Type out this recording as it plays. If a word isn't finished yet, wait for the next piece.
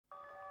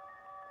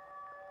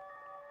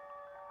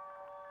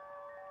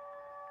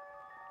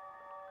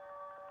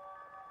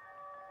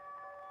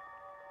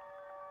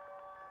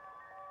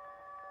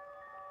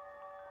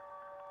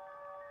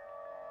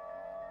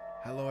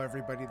Hello,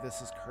 everybody. This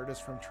is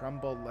Curtis from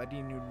Trumbull,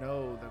 letting you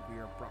know that we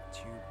are brought to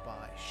you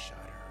by Shudder.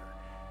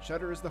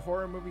 Shudder is the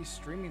horror movie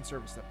streaming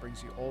service that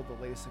brings you all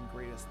the latest and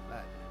greatest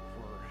that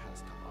horror has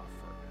to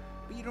offer.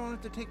 But you don't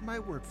have to take my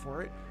word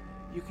for it.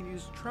 You can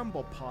use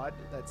Trumbull Pod,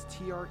 that's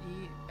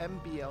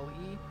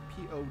TREMBLEPOD,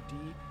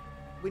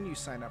 when you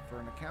sign up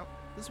for an account.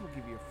 This will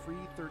give you a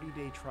free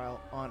 30-day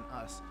trial on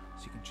us,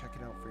 so you can check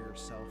it out for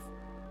yourself.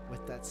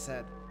 With that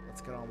said,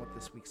 let's get on with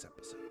this week's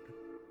episode.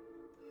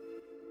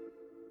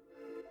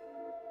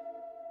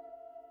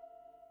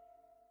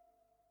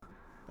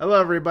 Hello,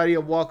 everybody,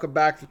 and welcome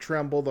back to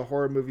Tremble, the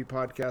horror movie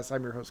podcast.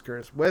 I'm your host,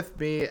 Curtis. With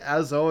me,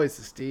 as always,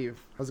 is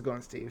Steve. How's it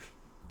going, Steve?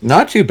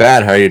 Not too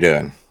bad. How are you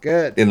doing?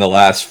 Good. In the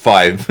last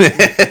 5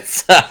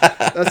 minutes.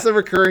 That's the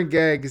recurring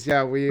gag.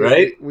 Yeah,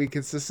 Right? we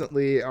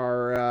consistently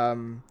are,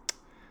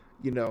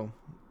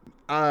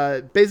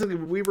 basically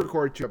we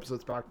record 2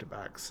 episodes back to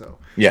back. So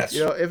Yes.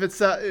 if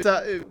it's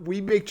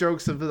we make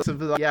jokes of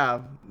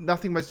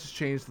nothing much has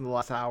changed in the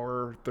last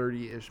hour,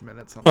 30-ish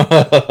minutes. Something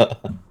like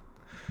that.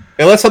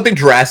 Unless something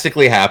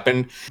drastically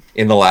happened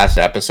in the last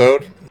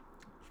episode,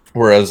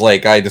 whereas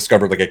like I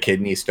discovered like a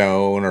kidney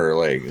stone or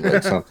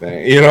like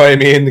something, you know what I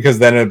mean? Because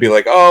then it'd be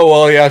like, oh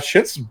well, yeah,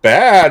 shit's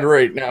bad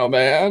right now,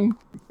 man.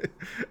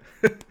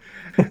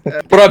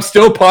 But I'm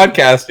still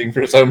podcasting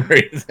for some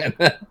reason.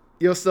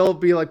 You'll still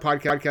be like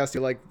podcast.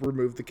 You like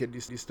remove the kidney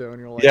stone.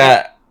 You're like,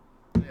 yeah,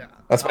 yeah.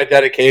 that's my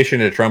dedication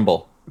to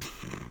Trumbull.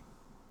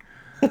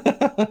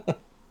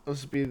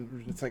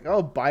 It's like,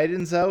 oh,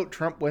 Biden's out,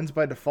 Trump wins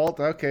by default.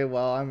 Okay,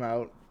 well, I'm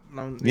out.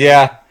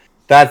 Yeah,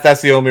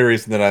 that's the only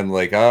reason that I'm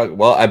like, oh,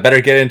 well, I better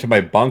get into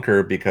my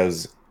bunker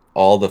because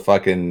all the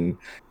fucking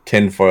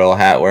tinfoil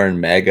hat wearing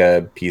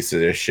mega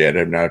pieces of shit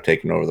have now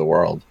taken over the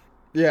world.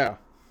 Yeah.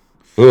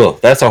 Ooh,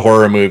 that's a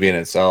horror movie in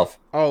itself.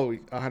 Oh,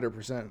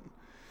 100%.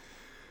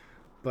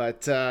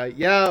 But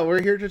yeah,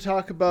 we're here to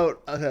talk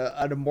about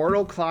an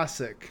immortal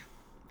classic,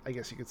 I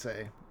guess you could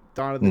say,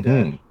 Dawn of the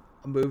Dead.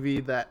 A movie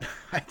that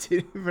I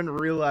didn't even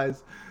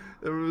realize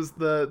it was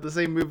the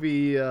same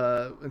movie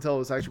until I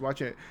was actually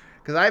watching it,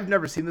 because I've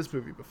never seen this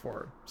movie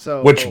before.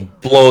 So, which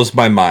blows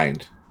my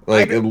mind.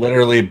 Like it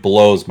literally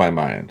blows my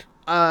mind.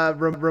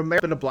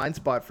 Romero's been a blind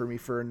spot for me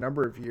for a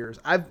number of years.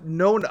 I've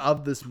known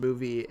of this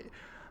movie,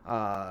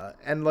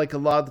 and like a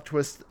lot of the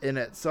twists in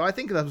it. So I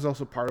think that was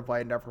also part of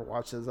why I never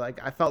watched it. Like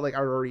I felt like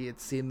I already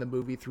had seen the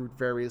movie through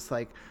various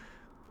like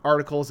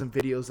articles and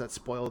videos that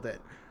spoiled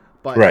it.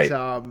 But right.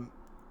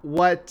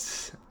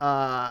 What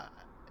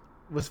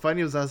was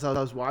funny was as I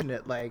was watching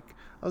it, like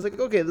I was like,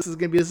 okay, this is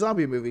gonna be a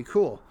zombie movie,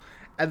 cool.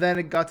 And then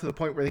it got to the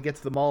point where they get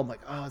to the mall. I'm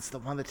like, oh, it's the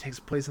one that takes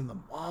place in the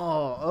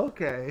mall.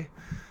 Okay,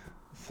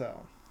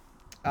 so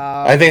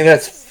I think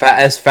that's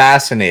it's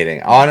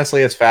fascinating.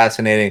 Honestly, it's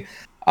fascinating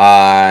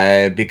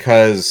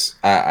because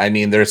I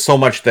mean, there's so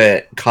much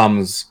that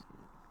comes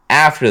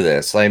after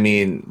this. I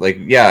mean, like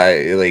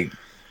yeah,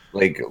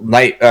 like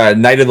Night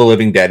of the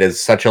Living Dead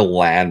is such a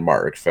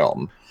landmark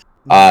film.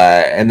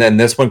 And then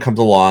this one comes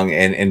along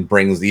and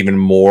brings even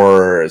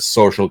more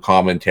social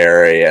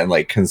commentary and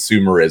like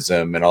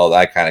consumerism and all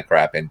that kind of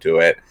crap into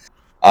it.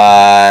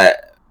 And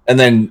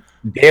then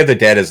Day of the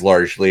Dead is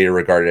largely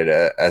regarded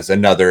as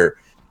another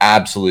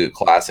absolute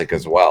classic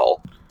as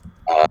well,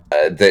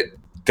 that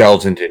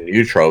delves into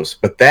new tropes.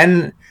 But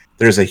then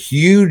there's a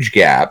huge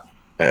gap,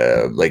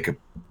 like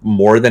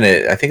more than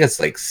I think it's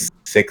like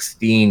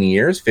 15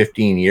 years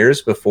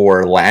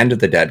before Land of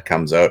the Dead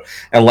comes out.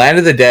 And Land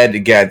of the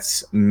Dead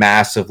gets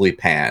massively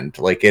panned.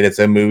 Like it's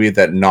a movie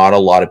that not a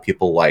lot of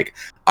people like.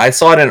 I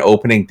saw it on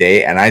opening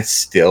day and I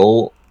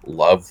still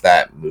love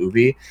that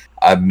movie.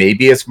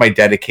 Maybe it's my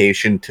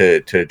dedication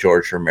to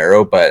George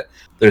Romero, but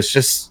there's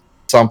just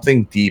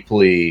something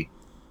deeply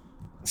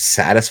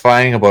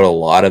satisfying about a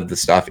lot of the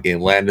stuff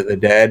in Land of the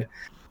Dead.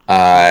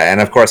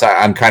 And of course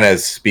I'm kind of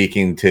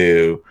speaking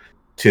to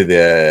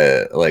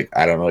the, like,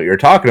 I don't know what you're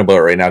talking about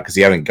right now because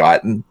you haven't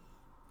gotten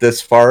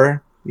this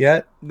far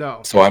yet.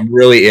 No. So I'm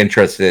really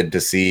interested to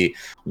see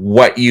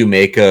what you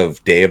make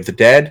of Day of the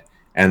Dead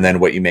and then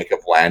what you make of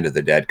Land of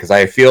the Dead, because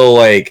I feel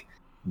like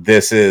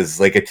this is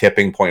like a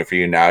tipping point for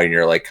you now and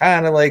you're like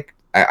kind of like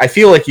I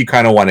feel like you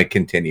kind of want to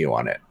continue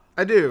on it.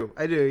 I do,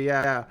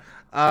 yeah.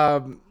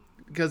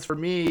 Because for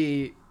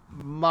me,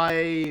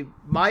 my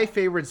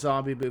favorite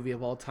zombie movie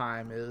of all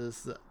time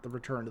is The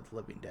Return of the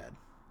Living Dead.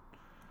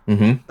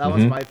 That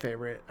was my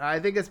favorite. I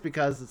think it's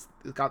because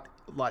it's got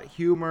a lot of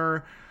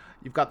humor.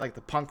 You've got like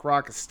the punk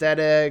rock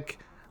aesthetic.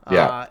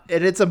 Yeah.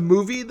 And it's a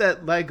movie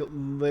that like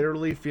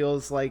literally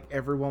feels like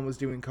everyone was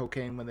doing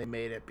cocaine when they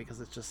made it, because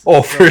it's just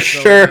for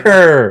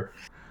sure.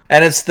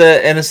 And it's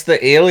the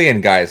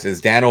Alien guys,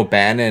 it's Dan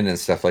O'Bannon and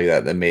stuff like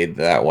that made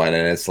that one,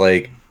 and it's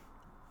like,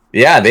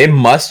 yeah, they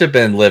must have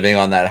been living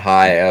on that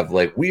high of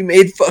like, we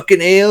made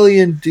fucking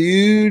Alien,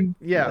 dude.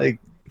 Yeah.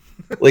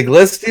 Like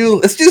let's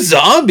do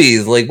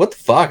zombies. Like what the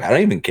fuck? I don't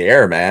even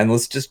care, man.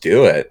 Let's just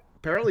do it.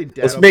 Apparently,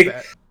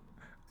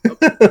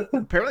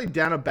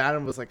 Dan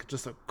O'Bannon was like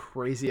just a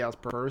crazy ass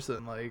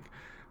person. Like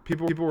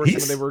people were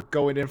saying they were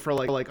going in for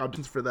like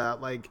auditions for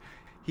that. Like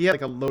he had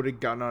like a loaded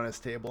gun on his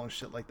table and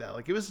shit like that.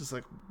 Like it was just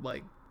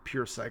like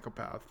pure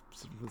psychopath.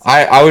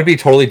 I would be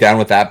totally down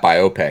with that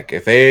biopic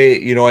if they,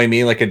 you know what I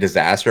mean, like a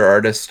disaster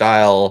artist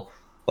style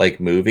like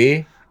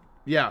movie.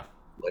 Yeah.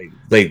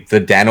 Like the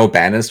Dan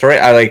O'Bannon story.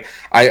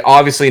 I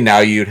obviously now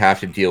you'd have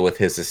to deal with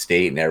his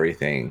estate and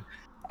everything.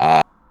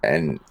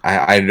 And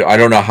I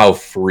don't know how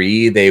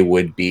free they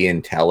would be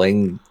in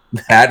telling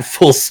that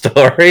full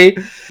story.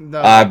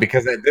 No.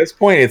 Because at this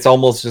point it's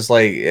almost just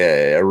like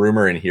a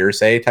rumor and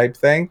hearsay type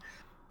thing.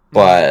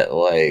 But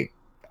like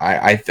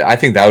I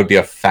think that would be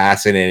a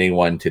fascinating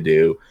one to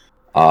do.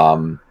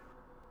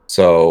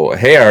 So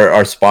hey,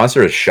 our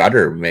sponsor is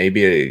Shudder.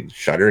 Maybe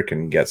Shudder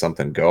can get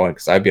something going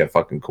because that'd be a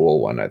fucking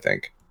cool one, I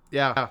think.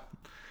 Yeah.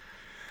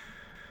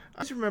 I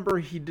just remember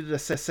he did a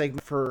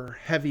segment for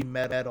Heavy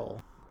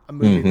Metal, a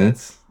movie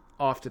that's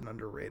often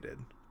underrated,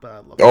 but I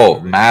love it. Oh,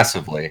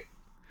 massively.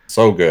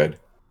 So good.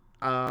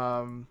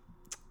 But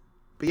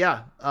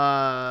yeah,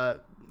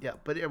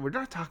 but yeah, we're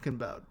not talking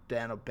about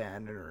Dan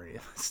O'Bannon or any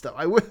of that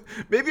stuff.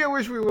 Maybe I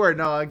wish we were.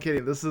 No, I'm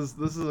kidding. This is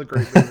a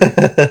great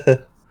movie.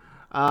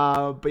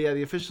 But yeah,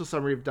 the official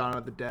summary of Dawn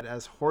of the Dead: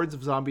 as hordes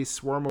of zombies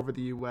swarm over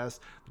the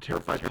U.S., the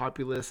terrified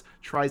populace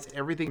tries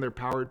everything in their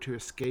power to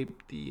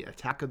escape the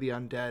attack of the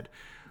undead.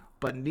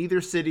 But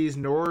neither cities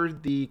nor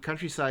the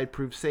countryside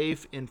prove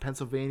safe. In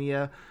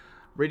Pennsylvania,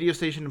 radio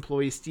station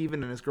employee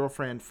Stephen and his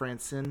girlfriend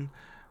Francine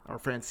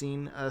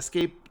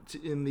escaped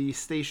in the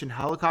station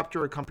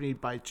helicopter,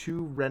 accompanied by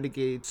two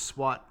renegade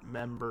SWAT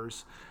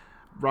members,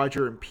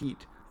 Roger and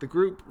Pete. The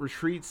group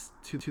retreats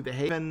to the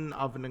haven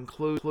of an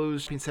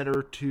enclosed shopping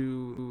center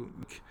to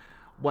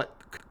what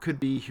could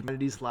be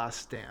humanity's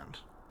last stand.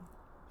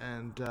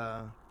 And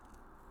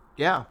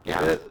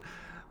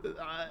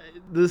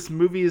this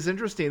movie is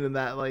interesting in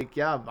that, like,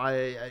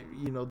 I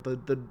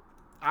the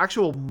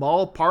actual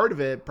mall part of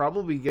it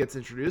probably gets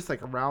introduced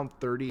like around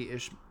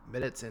 30-ish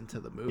minutes into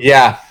the movie.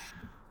 Yeah.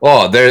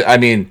 Oh, they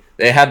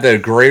had the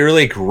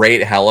really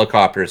great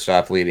helicopter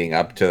stuff leading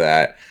up to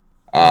that.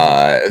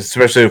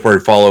 Especially if we're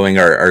following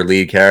our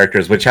lead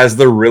characters, which has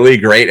the really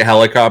great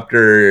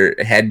helicopter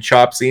head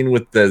chop scene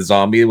with the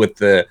zombie with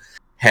the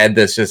head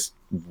that's just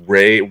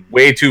way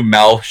too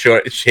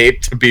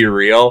shaped to be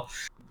real,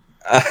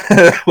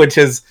 which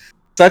is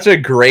such a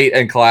great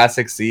and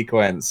classic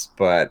sequence.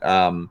 But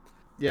I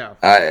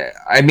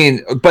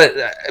mean,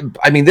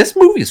 this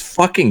movie is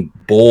fucking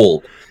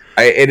bold.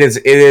 It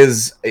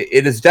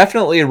is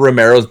definitely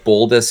Romero's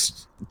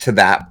boldest to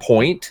that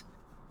point.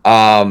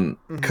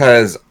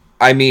 Because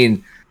I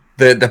mean,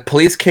 the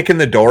police kicking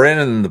the door in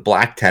and the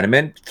black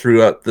tenement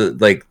throughout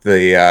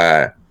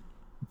that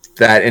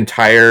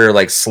entire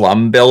like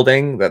slum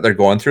building that they're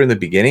going through in the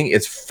beginning,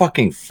 it's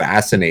fucking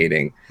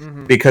fascinating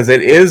because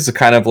it is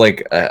kind of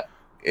like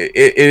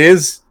it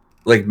is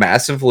like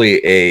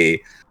massively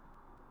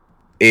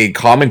a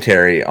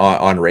commentary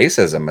on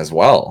racism as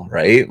well,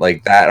 right?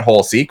 Like that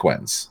whole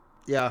sequence.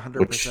 Yeah,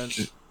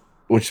 100%.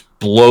 Which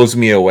blows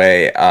me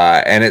away,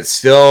 and it's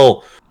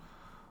still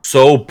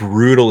so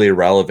brutally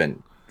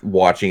relevant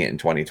watching it in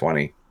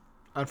 2020.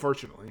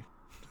 Unfortunately.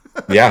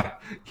 Yeah.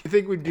 You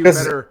think we'd do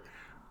better,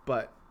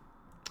 but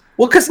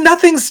because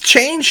nothing's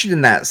changed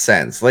in that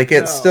sense. Like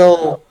it's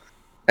still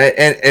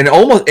and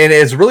almost, and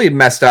it's really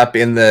messed up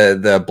in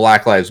the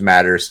Black Lives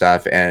Matter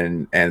stuff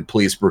and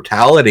police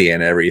brutality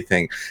and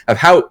everything of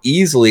how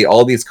easily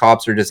all these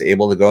cops are just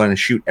able to go in and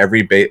shoot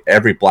every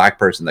black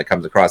person that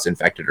comes across,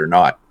 infected or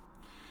not.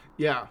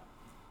 Yeah.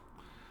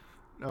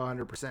 No,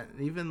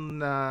 100%.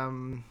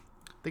 Even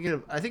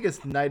I think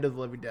it's Night of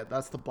the Living Dead.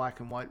 That's the black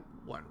and white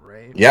one,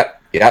 right?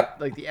 Yep.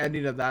 Like the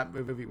ending of that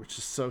movie, which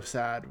is so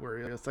sad, where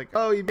it's like,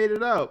 oh, you made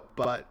it out,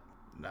 but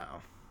no,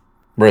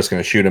 we're just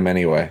gonna shoot him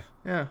anyway.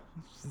 Yeah,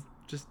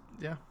 just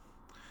yeah.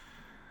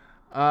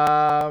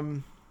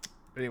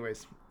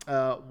 Anyways,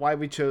 why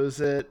we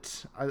chose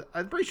it?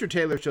 I'm pretty sure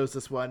Taylor chose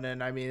this one,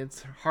 and I mean,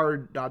 it's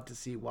hard not to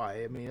see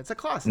why. I mean, it's a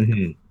classic.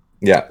 Mm-hmm.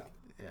 Yeah.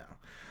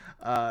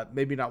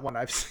 Maybe not one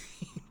I've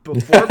seen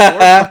before.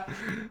 But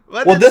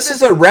well, this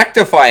is a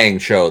rectifying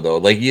show, though.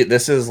 Like,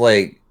 this is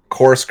like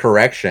course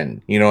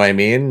correction. You know what I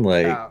mean?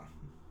 Like,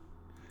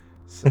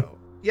 so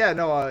yeah,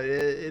 no,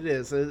 it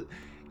is.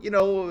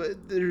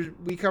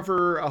 We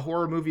cover a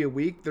horror movie a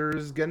week.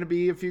 There's gonna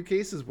be a few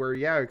cases where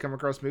I come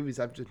across movies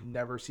I've just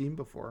never seen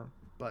before.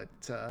 But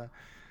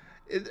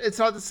it's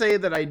not to say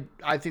that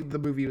I think the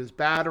movie was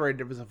bad or I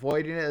was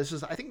avoiding it. It's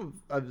just I think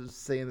I was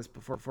saying this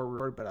before we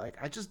recorded, but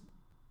I just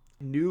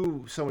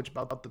knew so much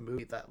about the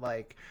movie that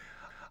like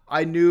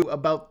I knew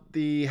about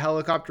the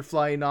helicopter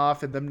flying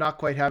off and them not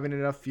quite having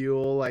enough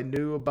fuel. I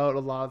knew about a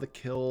lot of the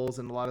kills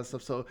and a lot of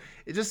stuff. So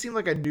it just seemed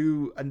like I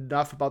knew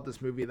enough about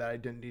this movie that I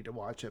didn't need to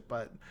watch it.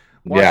 But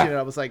watching it,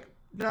 I was like,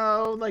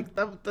 no, like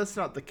that's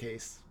not the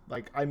case.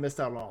 Like I missed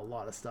out on a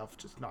lot of stuff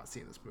just not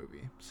seeing this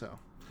movie. So,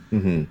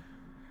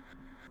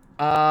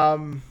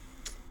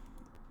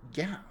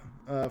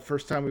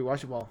 first time we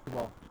watched it. Well,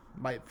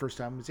 my first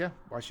time was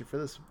watching it for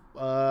this.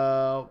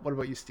 What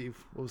about you, Steve?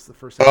 What was the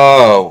first time?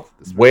 Oh,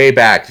 way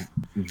back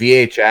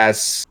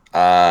VHS.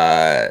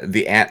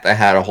 The Ant that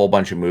had a whole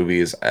bunch of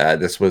movies.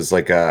 This was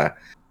like it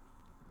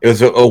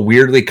was a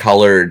weirdly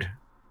colored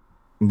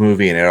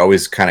movie, and it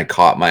always kind of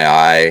caught my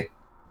eye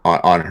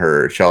on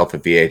her shelf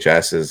of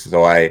VHSs.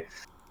 So I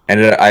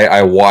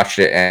watched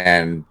it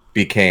and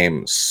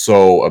became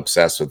so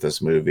obsessed with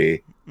this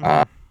movie.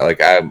 Like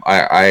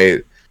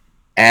I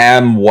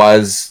am,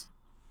 was,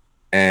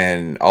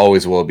 and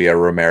always will be a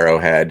Romero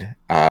head.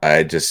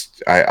 I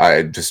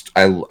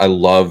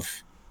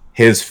love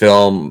his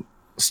film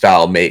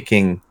style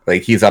making.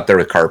 Like, he's up there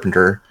with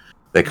Carpenter.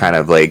 They kind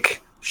of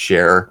like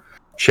share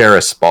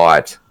a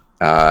spot.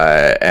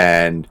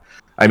 And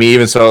I mean,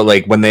 even so,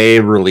 like when they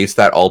released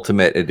that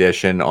Ultimate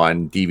Edition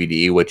on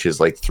DVD, which is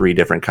like 3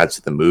 different cuts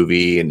of the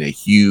movie and a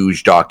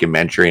huge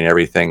documentary and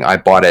everything, I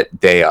bought it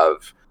day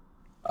of.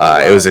 Wow.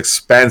 It was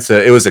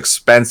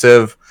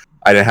expensive.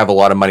 I didn't have a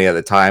lot of money at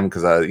the time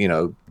because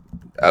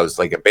I was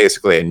like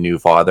basically a new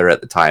father at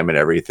the time and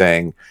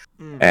everything.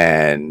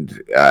 And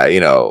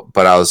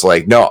but I was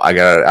like, no, I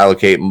gotta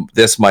allocate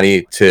this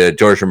money to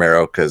George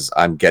Romero because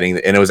I'm getting,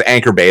 and it was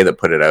Anchor Bay that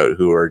put it out,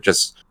 who were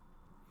just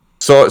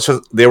so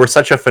they were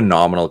such a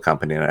phenomenal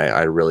company, and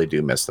I really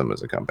do miss them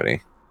as a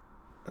company.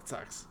 That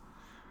sucks.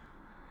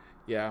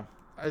 Yeah,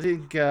 I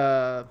think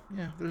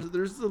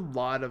there's a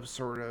lot of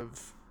sort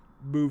of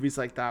movies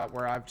like that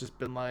where I've just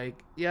been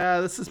like, yeah,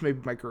 this is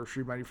maybe my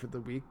grocery money for the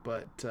week,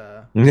 but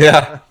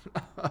yeah,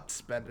 I'm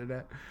spending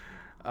it.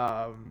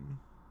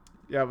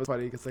 Yeah, it was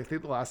funny because I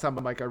think the last time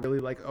I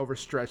really like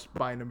overstretched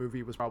buying a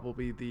movie was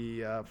probably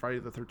the Friday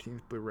the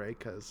 13th Blu-ray,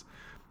 because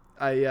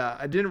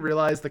I didn't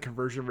realize the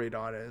conversion rate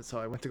on it, so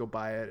I went to go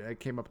buy it, and it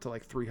came up to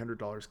like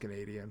 $300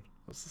 Canadian. I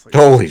was just like,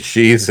 holy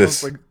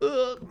Jesus! I was like,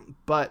 ugh.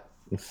 But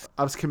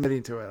I was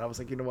committing to it. I was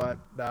like, you know what?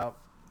 No,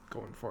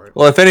 going for it.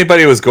 Well, if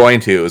anybody was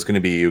going to, it was going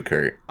to be you,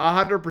 Kurt.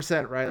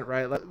 100%,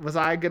 right. Was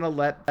I gonna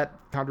let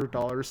that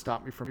 $100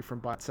 stop me from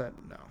buying set?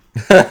 No.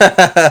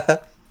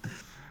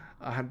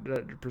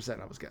 100%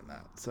 I was getting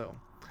that. So,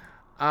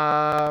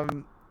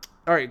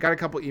 all right, got a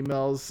couple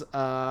emails.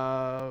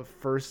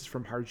 First is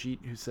from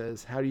Harjeet, who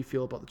says, how do you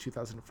feel about the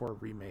 2004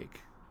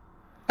 remake?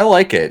 I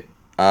like it.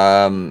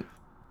 I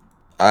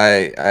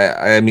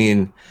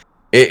mean,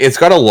 it's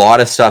got a lot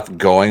of stuff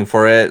going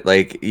for it.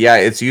 Like, yeah,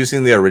 it's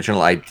using the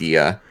original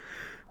idea,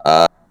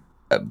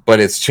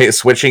 but it's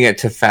switching it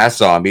to fast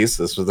zombies.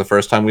 This was the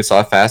first time we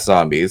saw fast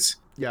zombies.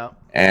 Yeah.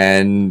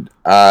 And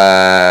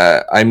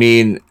I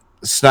mean,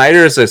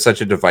 Snyder is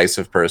such a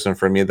divisive person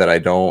for me that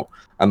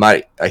I'm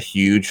not a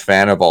huge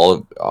fan of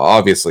all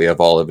of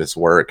his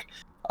work.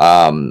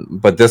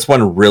 But this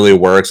one really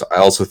works. I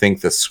also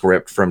think the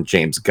script from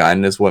James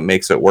Gunn is what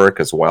makes it work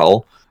as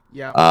well.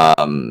 Yeah.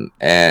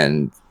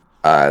 And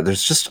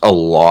there's just a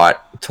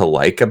lot to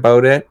like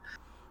about it.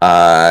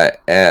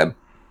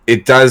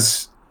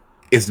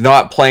 It's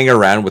not playing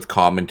around with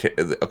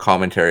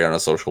commentary on a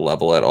social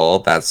level at all.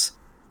 That's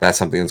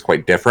something that's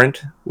quite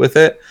different with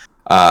it.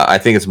 I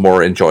think it's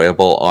more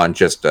enjoyable on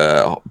just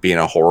being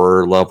a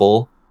horror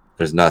level.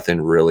 There's nothing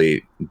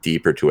really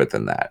deeper to it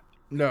than that.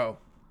 No.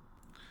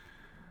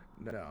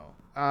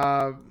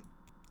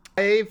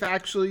 I've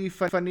actually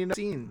funny enough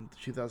seen the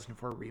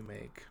 2004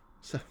 remake,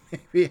 so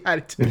maybe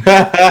added to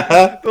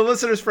the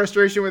listener's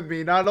frustration with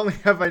me. Not only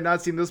have I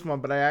not seen this one,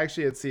 but I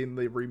actually had seen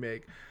the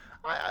remake.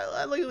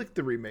 I like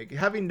the remake.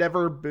 Having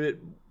never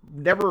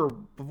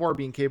before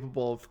being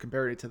capable of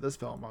comparing it to this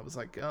film, I was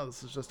like, oh,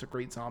 this is just a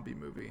great zombie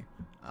movie.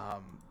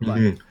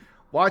 But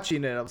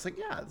watching it, I was like,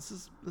 yeah,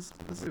 this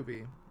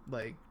movie,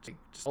 like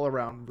just all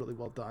around really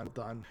well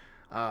done.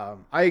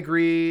 I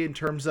agree in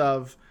terms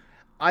of,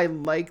 I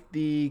like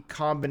the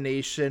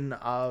combination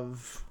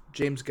of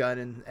James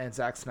Gunn and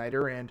Zack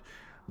Snyder, and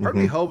part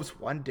of me hopes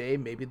one day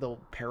maybe they'll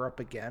pair up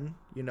again.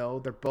 You know,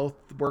 they're both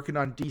working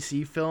on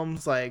DC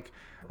films. Like,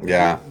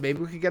 yeah,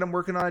 maybe we could get them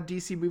working on a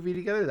DC movie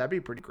together. That'd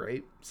be pretty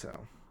great. So,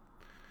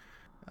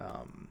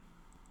 I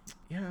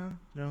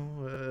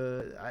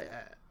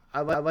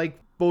like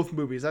both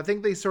movies. I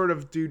think they sort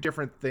of do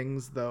different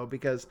things though,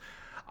 because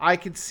I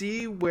could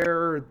see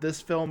where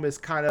this film is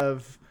kind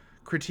of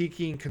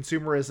critiquing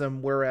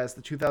consumerism, whereas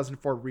the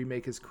 2004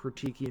 remake is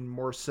critiquing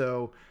more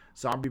so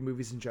zombie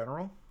movies in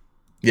general.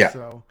 Yeah.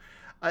 So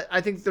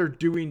I think they're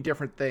doing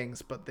different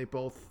things, but they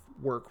both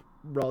work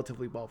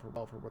relatively well for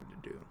what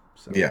to do.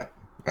 So yeah,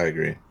 I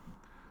agree.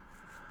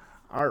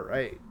 All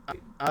right.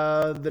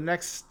 The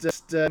next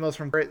email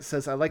from Brett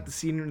says, I like the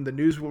scene in the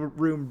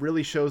newsroom,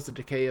 really shows the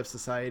decay of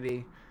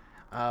society.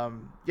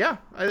 Yeah,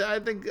 I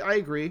think I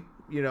agree.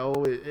 You know,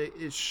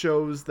 it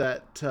shows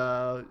that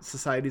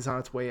society's on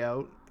its way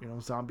out. You know,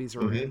 zombies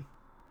are in.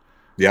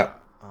 Yeah,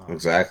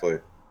 exactly.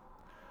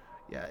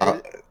 Yeah.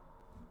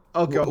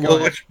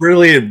 Go which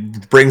really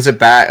brings it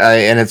back,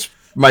 and it's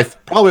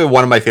probably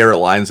one of my favorite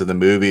lines of the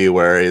movie,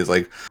 where he's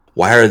like,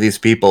 why are these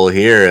people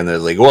here? And they're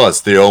like, well,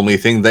 it's the only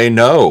thing they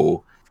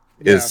know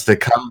is to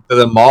come to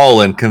the mall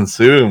and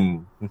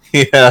consume.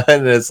 Yeah,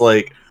 and it's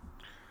like,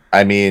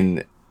 I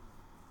mean,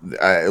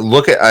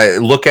 look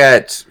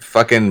at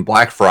fucking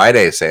Black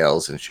Friday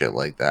sales and shit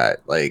like that.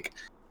 Like,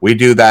 we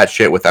do that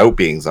shit without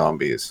being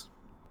zombies.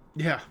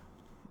 Yeah.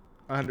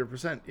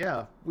 100%.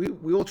 Yeah, we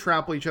will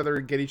trample each other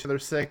and get each other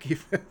sick.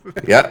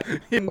 Yeah.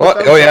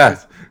 Oh yeah.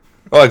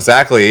 Oh,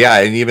 exactly. Yeah,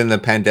 and even the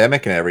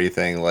pandemic and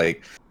everything,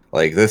 like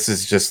this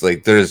is just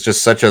like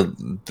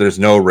there's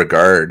no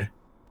regard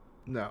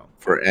No.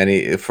 for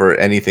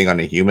anything on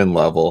a human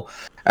level.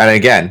 And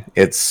again,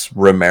 it's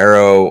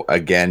Romero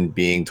again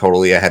being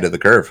totally ahead of the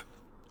curve.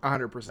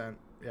 100%.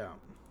 Yeah.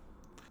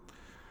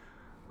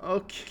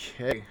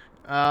 Okay.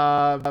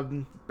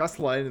 Best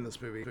line in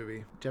this movie. Do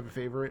you have a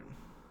favorite?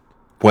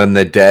 When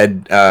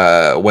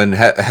when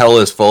hell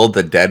is full,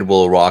 the dead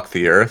will rock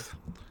the earth.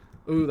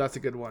 Ooh, that's a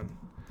good one.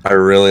 I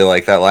really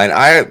like that line.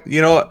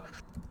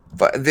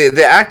 But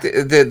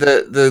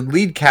the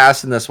lead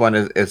cast in this one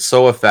is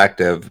so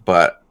effective,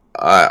 but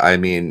I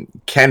mean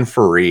Ken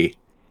Faree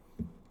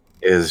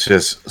is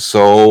just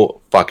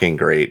so fucking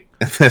great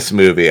in this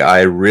movie.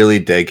 I really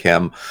dig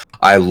him.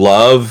 I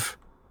love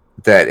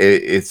that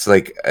it's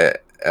like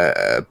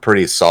a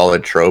pretty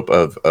solid trope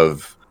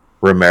of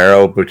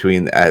Romero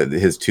between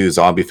his two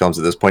zombie films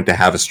at this point to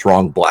have a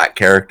strong black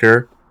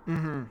character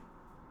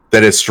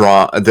that is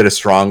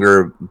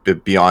stronger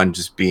beyond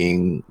just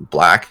being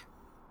black.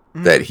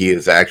 That he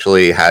is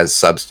actually has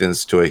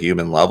substance to a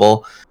human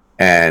level,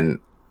 and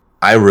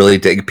I really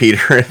dig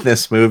Peter in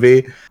this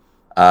movie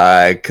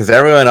because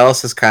everyone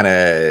else is kind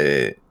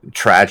of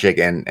tragic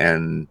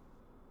and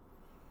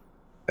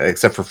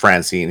except for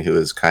Francine, who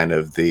is kind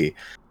of the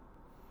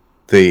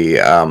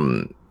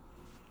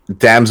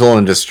damsel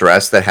in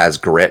distress that has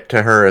grit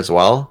to her as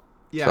well.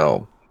 Yeah.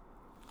 So,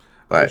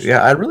 but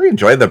yeah, I really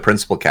enjoyed the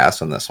principal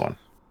cast in this one.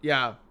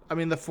 Yeah, I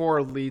mean the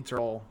 4 leads are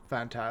all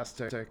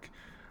fantastic.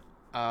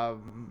 I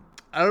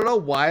don't know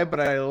why,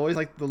 but I always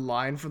like the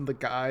line from the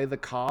guy, the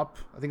cop.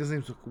 I think his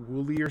name's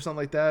Wooly or something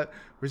like that.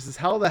 Where he says,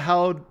 how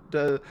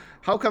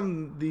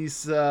come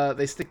these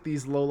they stick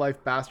these low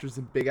life bastards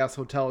in big ass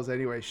hotels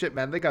anyway? Shit,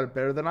 man, they got it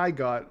better than I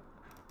got.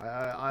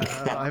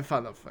 I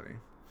found that funny.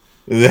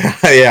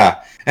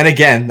 Yeah, and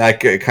again, that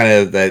kind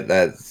of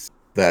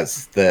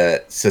that's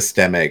the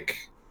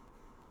systemic,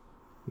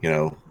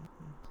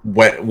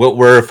 what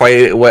we're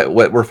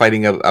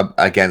fighting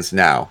against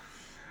now.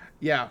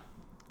 Yeah.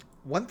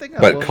 One thing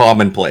but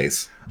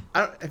commonplace.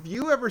 Have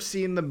you ever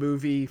seen the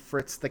movie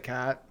Fritz the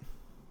Cat?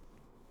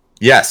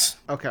 Yes.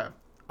 Okay.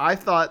 I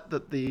thought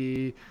that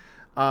this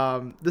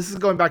is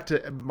going back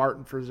to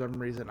Martin for some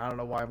reason. I don't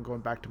know why I'm going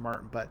back to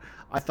Martin, but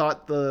I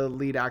thought the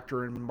lead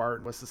actor in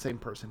Martin was the same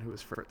person who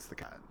was Fritz the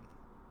Cat.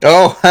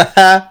 Oh,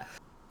 I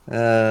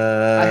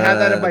had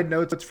that in my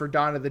notes for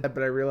Dawn of the Dead,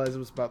 but I realized it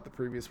was about the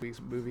previous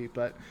week's movie.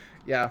 But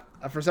yeah,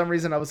 for some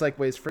reason I was like,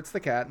 wait, is Fritz the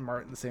Cat and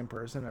Martin the same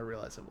person? I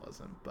realized it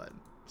wasn't, but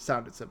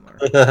sounded similar.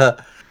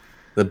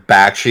 The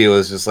Bakshi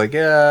was just like,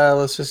 yeah,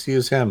 let's just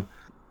use him.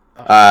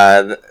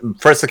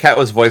 Fritz the Cat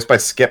was voiced by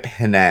Skip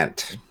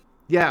Hinant.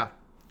 Yeah,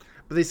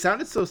 but they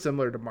sounded so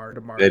similar to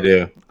Martin. They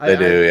do.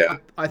 Yeah.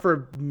 I for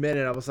a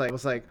minute I was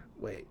like,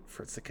 wait,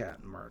 Fritz the Cat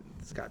and Martin,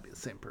 it's got to be the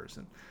same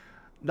person.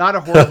 Not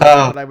a horror movie,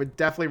 but I would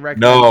definitely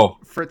recommend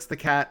Fritz the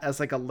Cat as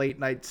like a late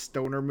night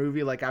stoner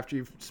movie. Like after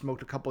you've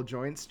smoked a couple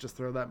joints, just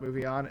throw that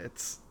movie on.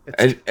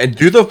 And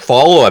do the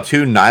follow up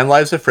too. 9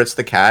 Lives of Fritz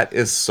the Cat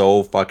is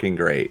so fucking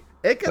great.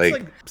 It gets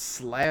like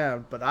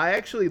slammed, but I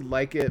actually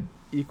like it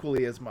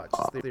equally as much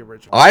as the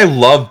original. I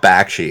love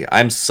Bakshi.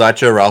 I'm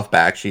such a Ralph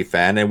Bakshi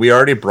fan, and we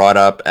already brought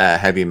up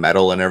heavy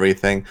metal and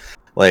everything.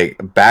 Like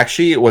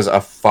Bakshi was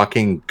a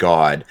fucking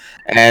god,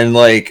 and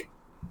like.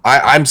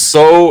 I'm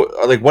so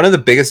like one of the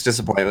biggest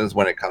disappointments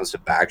when it comes to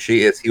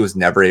Bakshi is he was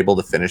never able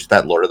to finish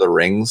that Lord of the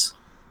Rings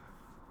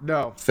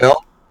film.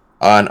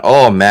 And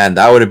oh man,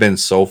 that would have been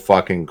so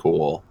fucking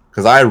cool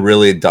because I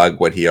really dug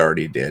what he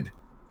already did.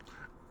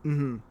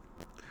 But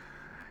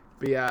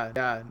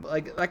yeah,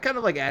 like that kind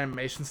of like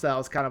animation style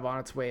is kind of on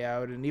its way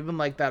out, and even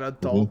like that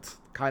adult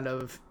kind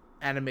of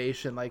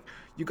animation, like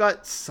you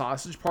got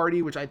Sausage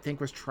Party, which I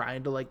think was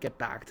trying to like get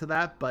back to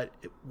that, but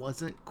it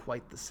wasn't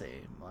quite the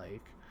same.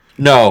 Like.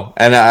 No,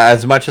 and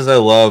as much as I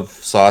love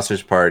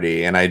Sausage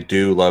Party, and I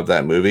do love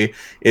that movie,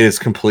 it is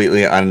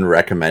completely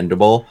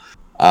unrecommendable.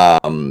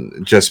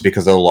 Just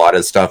because of a lot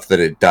of stuff that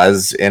it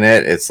does in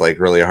it, it's like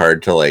really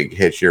hard to like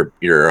hitch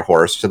your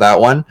horse to that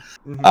one.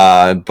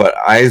 But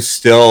I'll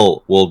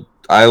still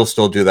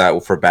do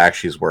that for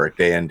Bakshi's work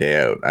day in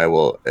day out. I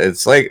will.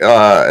 It's like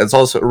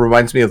it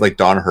reminds me of like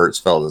Don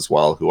Hertzfeldt as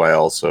well, who I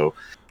also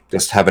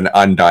just have an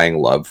undying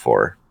love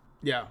for.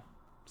 Yeah.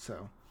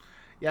 So.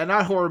 Yeah,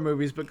 not horror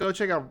movies, but go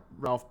check out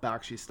Ralph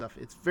Bakshi stuff.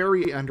 It's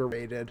very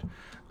underrated.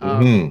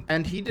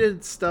 And he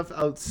did stuff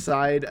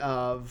outside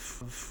of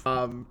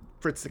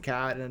Fritz the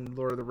Cat and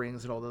Lord of the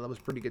Rings and all that. That was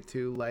pretty good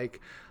too.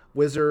 Like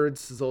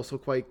Wizards is also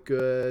quite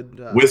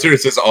good.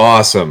 Wizards is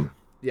awesome.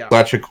 Yeah.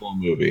 Such a cool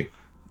movie.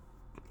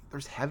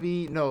 There's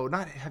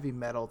not heavy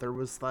metal. There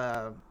was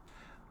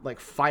like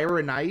Fire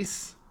and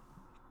Ice.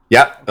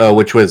 Yep,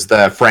 which was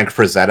the Frank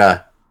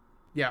Frazetta.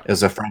 Yeah. It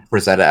was a Frank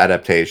Frazetta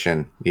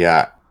adaptation.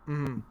 Yeah.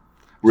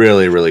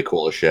 Really, really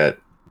cool as shit.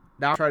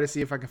 Now I'll try to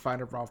see if I can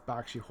find a Ralph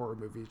Bakshi horror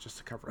movie just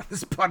to cover on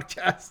this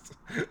podcast.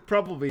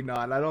 Probably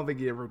not. I don't think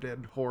he ever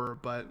did horror,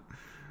 but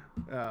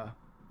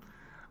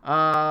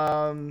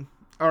All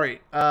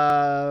right.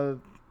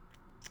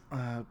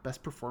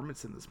 Best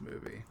performance in this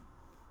movie.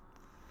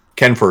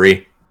 Ken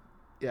Foree.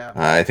 Yeah.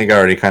 I think I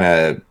already kind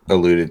of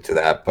alluded to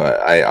that, but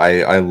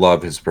I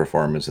love his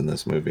performance in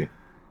this movie.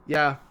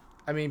 Yeah.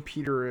 I mean,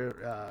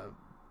 Peter,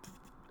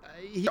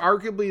 he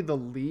arguably the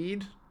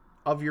lead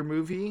of your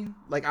movie,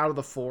 like out of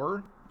the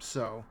four.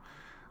 So,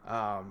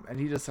 and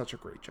he does such a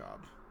great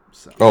job.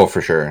 So. Oh,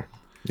 for sure.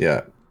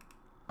 Yeah.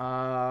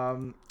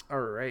 All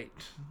right.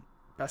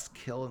 Best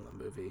kill in the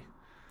movie.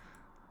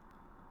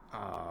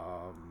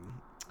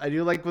 I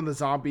do like when the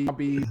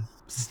zombie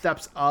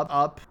steps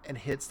up and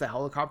hits the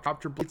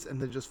helicopter blades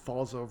and then just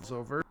falls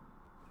over.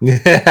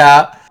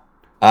 Yeah.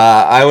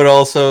 I would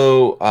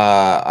also.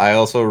 I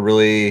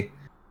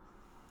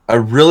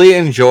really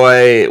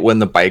enjoy when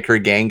the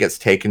biker gang gets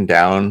taken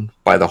down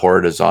by the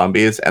horde of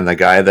zombies, and the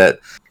guy that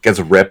gets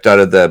ripped out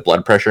of the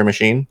blood pressure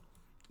machine.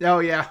 Oh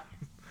yeah,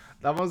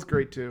 that one was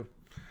great too.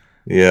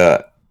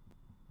 Yeah.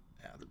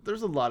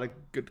 There's a lot of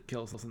good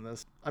kills in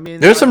this. I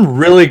mean, there's some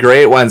really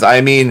great ones. I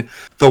mean,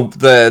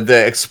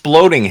 the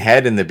exploding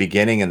head in the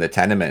beginning in the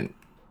tenement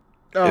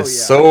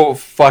is so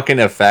fucking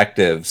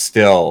effective.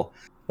 Still,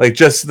 like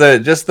just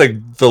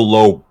the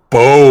low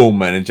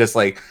boom, and it just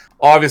like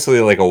obviously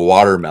like a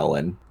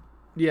watermelon.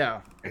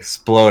 Yeah.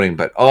 Exploding,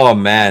 but oh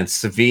man,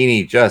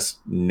 Savini just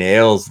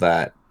nails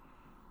that.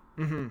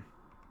 Mm-hmm.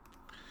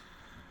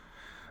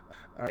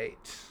 All right.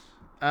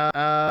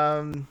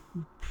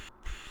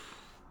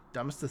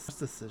 Dumbest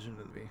decision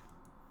to me.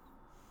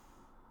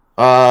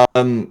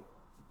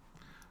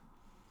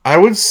 I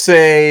would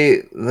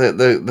say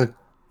the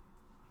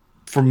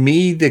for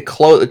me the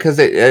close because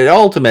it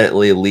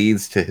ultimately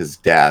leads to his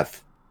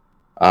death.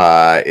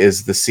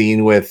 Is the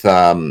scene with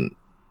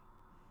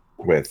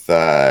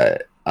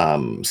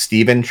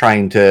Steven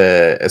trying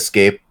to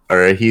escape,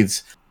 or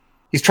he's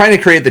trying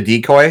to create the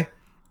decoy.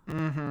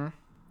 Mm-hmm.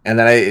 And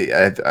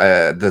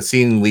then the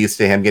scene leads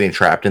to him getting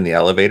trapped in the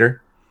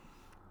elevator.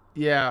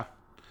 Yeah.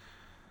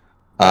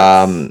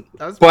 But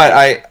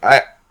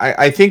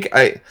I think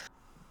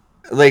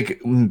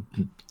like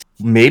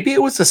maybe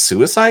it was a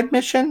suicide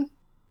mission.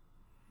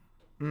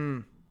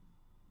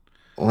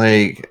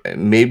 Like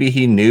maybe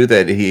he knew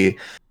that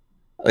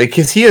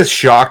because he is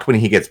shocked when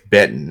he gets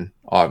bitten,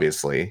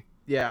 obviously.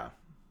 Yeah.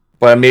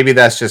 But maybe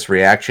that's just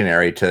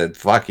reactionary to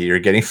fuck you. You're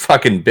getting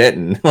fucking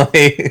bitten.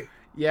 Like.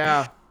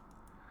 Yeah.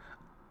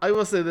 I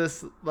will say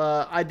this.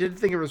 I did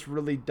think it was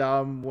really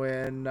dumb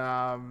when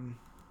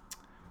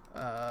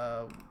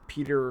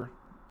Peter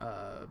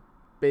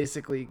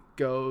basically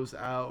goes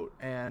out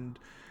and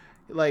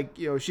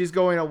she's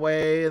going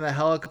away in the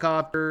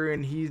helicopter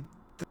and he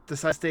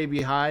decides to stay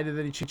behind and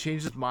then he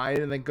changes his mind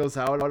and then goes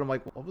out. I'm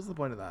like, what was the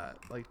point of that?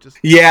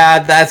 Yeah,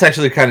 that's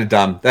actually kind of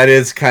dumb. That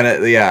is kind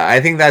of I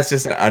think that's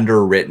just an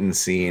underwritten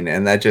scene,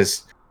 and that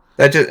just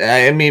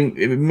I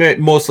mean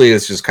mostly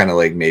it's just kind of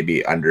like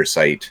maybe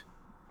undersight.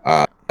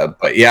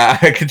 But yeah,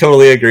 I can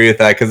totally agree with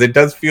that because it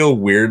does feel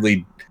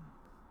weirdly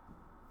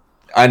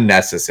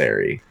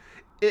unnecessary.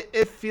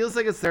 It feels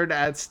like it's there to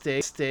add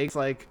stakes.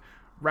 Like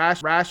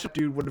Rash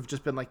dude would have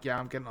just been like, yeah,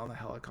 I'm getting on the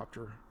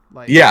helicopter.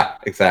 Yeah,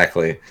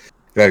 exactly.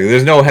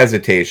 There's no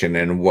hesitation,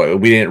 and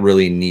we didn't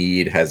really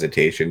need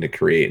hesitation to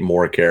create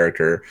more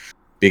character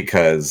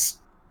because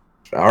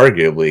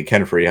arguably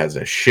Ken Foree has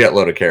a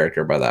shitload of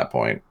character by that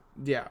point.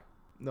 Yeah,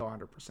 no,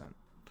 100%.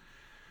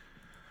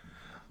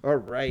 All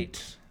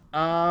right.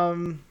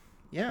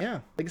 Yeah.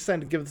 I guess time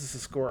to give this a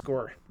score.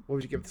 What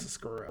would you give this a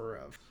score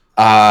of?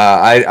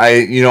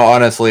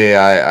 Honestly,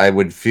 I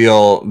would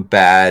feel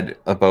bad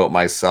about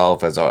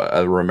myself as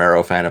a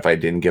Romero fan if I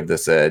didn't give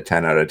this a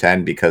 10 out of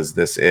 10 because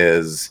this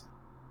is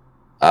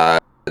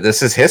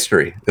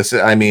history.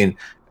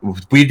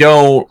 We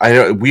don't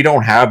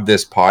have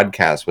this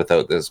podcast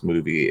without this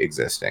movie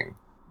existing.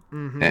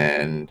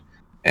 Mm-hmm.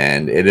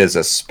 And it is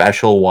a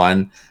special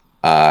one.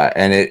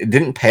 And it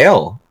didn't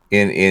pale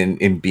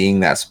in being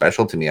that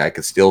special to me. I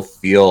could still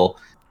feel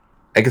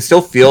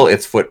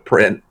its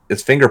footprint,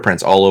 its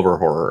fingerprints all over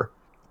horror.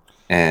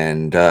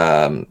 And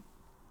for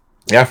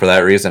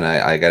that reason,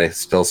 I gotta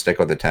still stick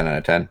with a 10 out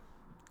of 10.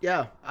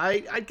 Yeah,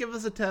 I'd give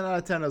this a 10 out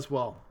of 10 as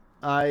well.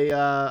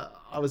 I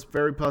was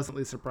very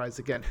pleasantly surprised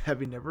again,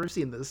 having never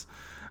seen this.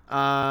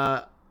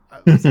 I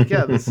was like,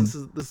 yeah, this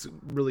is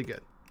really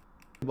good,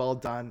 well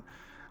done.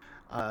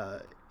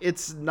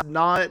 It's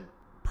not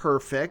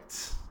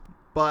perfect,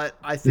 but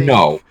I think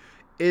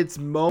its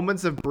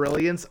moments of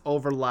brilliance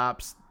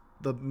overlaps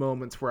the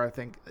moments where I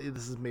think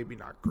this is maybe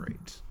not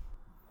great.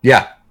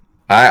 Yeah,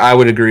 I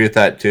would agree with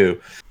that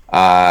too.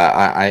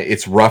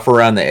 It's rough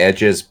around the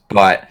edges,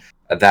 but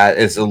that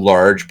is a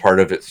large part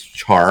of its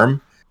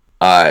charm.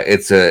 And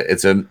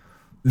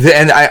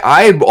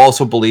I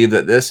also believe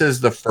that this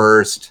is the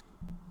first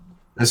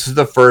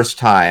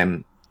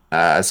time,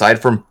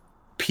 aside from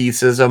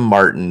pieces of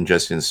Martin,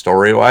 just in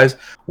story wise,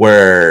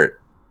 where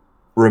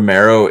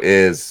Romero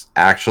is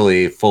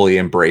actually fully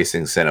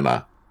embracing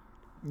cinema.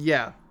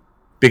 Yeah.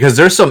 Because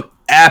there's some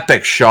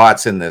epic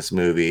shots in this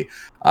movie.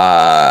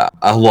 A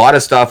lot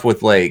of stuff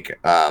with like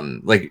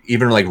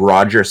even like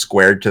Roger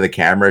squared to the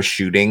camera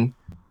shooting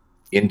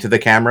into the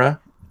camera.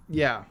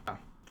 Yeah.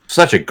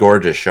 Such a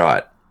gorgeous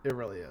shot. It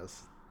really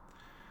is.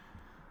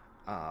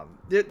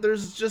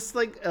 There's just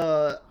like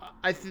I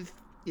think,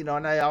 you know,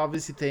 and I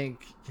obviously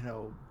think, you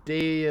know,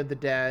 Day of the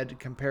Dead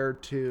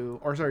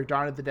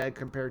Dawn of the Dead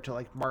compared to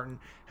like Martin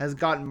has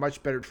gotten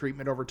much better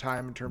treatment over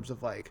time in terms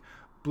of like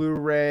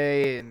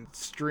Blu-ray and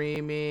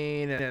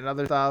streaming and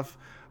other stuff.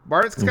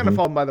 Martin's kind of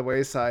fallen by the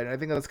wayside, and I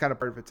think that's kind of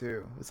part of it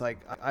too. It's like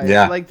I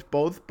liked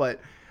both, but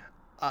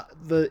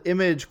the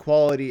image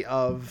quality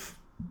of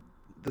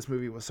this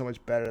movie was so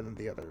much better than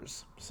the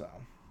others. So.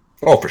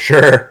 Oh, for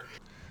sure.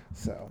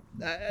 So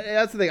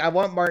that's the thing. I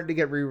want Martin to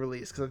get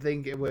re-released because I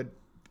think it would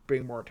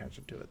bring more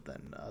attention to it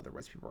than the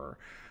rest of people are.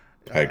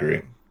 I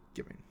agree.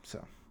 Giving.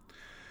 So.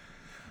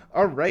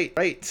 All right.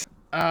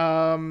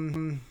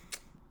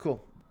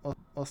 Cool. Well,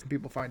 can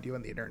people find you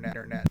on the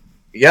internet?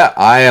 Yeah,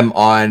 I am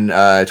on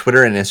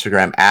Twitter and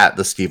Instagram at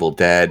the Stevel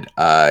Dead.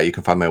 You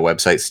can find my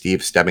website,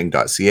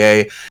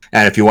 stevestebbing.ca.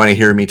 And if you want to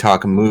hear me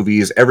talk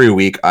movies every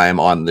week, I am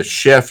on The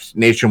Shift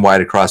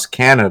nationwide across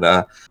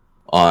Canada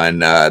on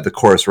the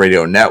Chorus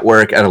Radio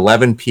Network at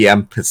 11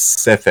 p.m.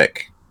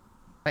 Pacific.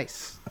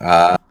 Nice.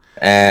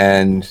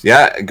 And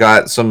yeah,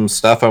 got some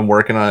stuff I'm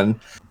working on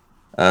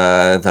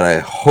that I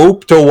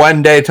hope to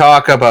one day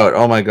talk about.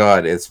 Oh my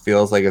God, it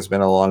feels like it's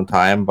been a long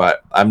time,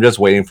 but I'm just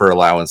waiting for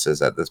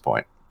allowances at this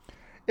point.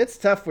 It's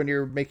tough when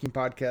you're making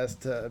podcasts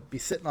to be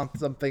sitting on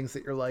some things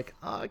that you're like,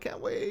 oh, I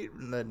can't wait.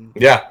 And then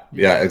yeah,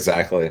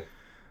 exactly.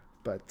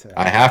 But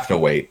I have to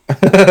wait.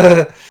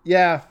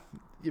 Yeah.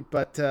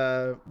 But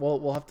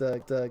we'll have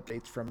to get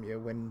dates from you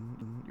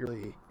when you're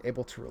really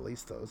able to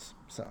release those.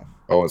 So.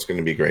 Oh, it's going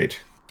to be great.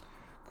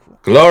 Cool.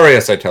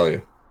 Glorious, I tell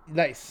you.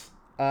 Nice.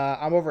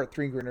 I'm over at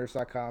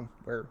threegreeners.com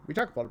where we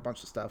talk about a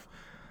bunch of stuff.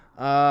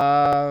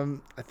 I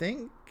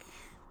think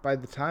by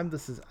the time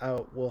this is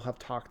out, we'll have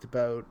talked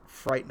about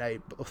Fright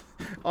Night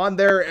on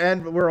there,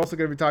 and we're also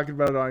going to be talking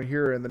about it on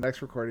here in the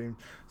next recording.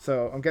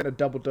 So I'm getting a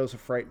double dose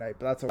of Fright Night,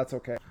 but that's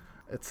okay.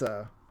 It's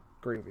a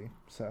great movie.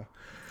 So.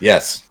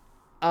 Yes.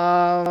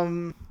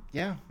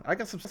 Yeah, I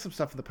got some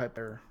stuff in the pipe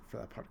there for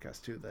that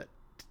podcast too that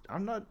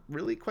I'm not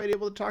really quite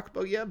able to talk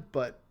about yet,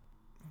 but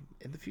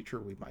in the future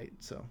we might.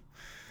 So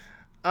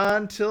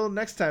until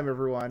next time,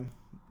 everyone,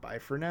 bye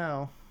for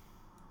now.